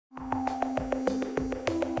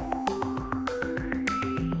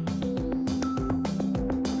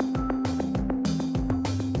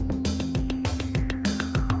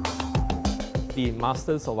The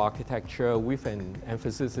Masters of Architecture with an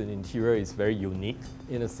emphasis in interior is very unique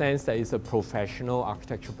in the sense that it's a professional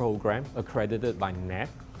architecture program accredited by NAAB.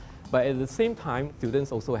 But at the same time,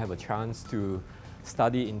 students also have a chance to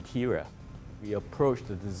study interior. We approach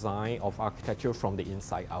the design of architecture from the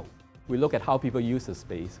inside out. We look at how people use the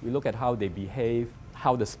space. We look at how they behave,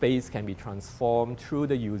 how the space can be transformed through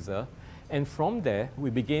the user. And from there, we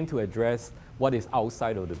begin to address what is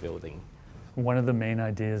outside of the building. One of the main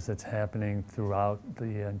ideas that's happening throughout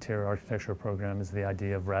the interior architecture program is the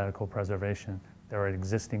idea of radical preservation. There are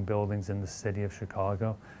existing buildings in the city of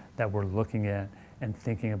Chicago that we're looking at and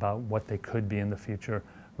thinking about what they could be in the future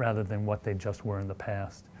rather than what they just were in the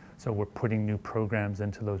past. So we're putting new programs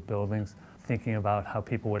into those buildings, thinking about how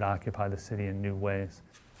people would occupy the city in new ways.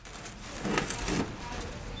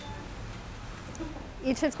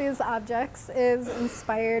 Each of these objects is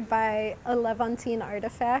inspired by a Levantine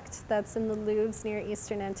artifact that's in the Louvre's Near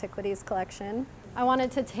Eastern Antiquities collection. I wanted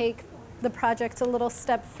to take the project a little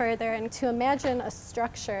step further and to imagine a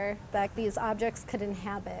structure that these objects could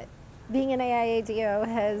inhabit. Being an AIADO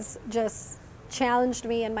has just challenged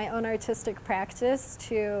me in my own artistic practice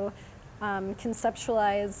to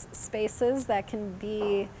conceptualize spaces that can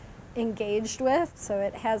be engaged with. So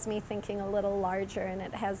it has me thinking a little larger, and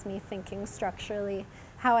it has me thinking structurally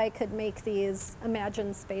how I could make these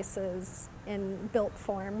imagined spaces in built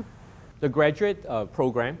form. The graduate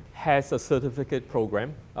program has a certificate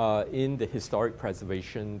program in the historic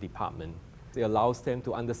preservation department. It allows them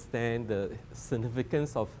to understand the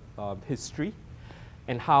significance of history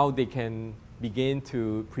and how they can begin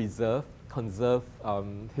to conserve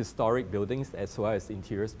historic buildings as well as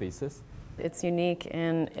interior spaces. It's unique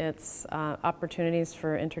in its opportunities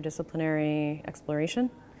for interdisciplinary exploration.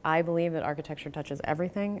 I believe that architecture touches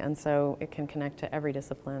everything, and so it can connect to every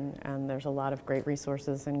discipline, and there's a lot of great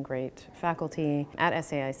resources and great faculty at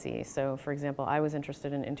SAIC. So, for example, I was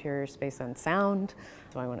interested in interior space and sound,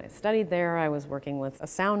 so when I studied there, I was working with a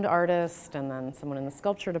sound artist and then someone in the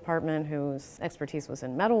sculpture department whose expertise was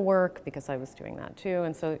in metalwork, because I was doing that too.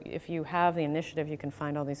 And so if you have the initiative, you can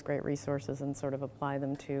find all these great resources and sort of apply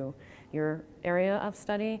them to your area of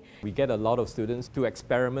study. We get a lot of students to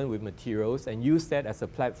experiment with materials and use that as a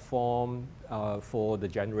platform for the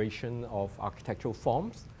generation of architectural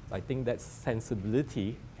forms. I think that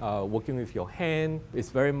sensibility, working with your hand, is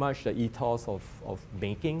very much the ethos of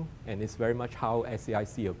making, and it's very much how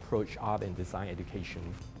SAIC approach art and design education.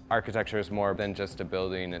 Architecture is more than just a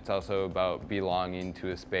building. It's also about belonging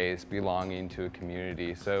to a space, belonging to a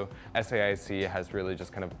community. So SAIC has really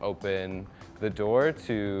just kind of opened the door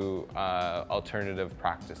to alternative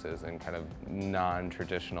practices and kind of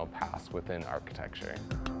non-traditional paths within architecture.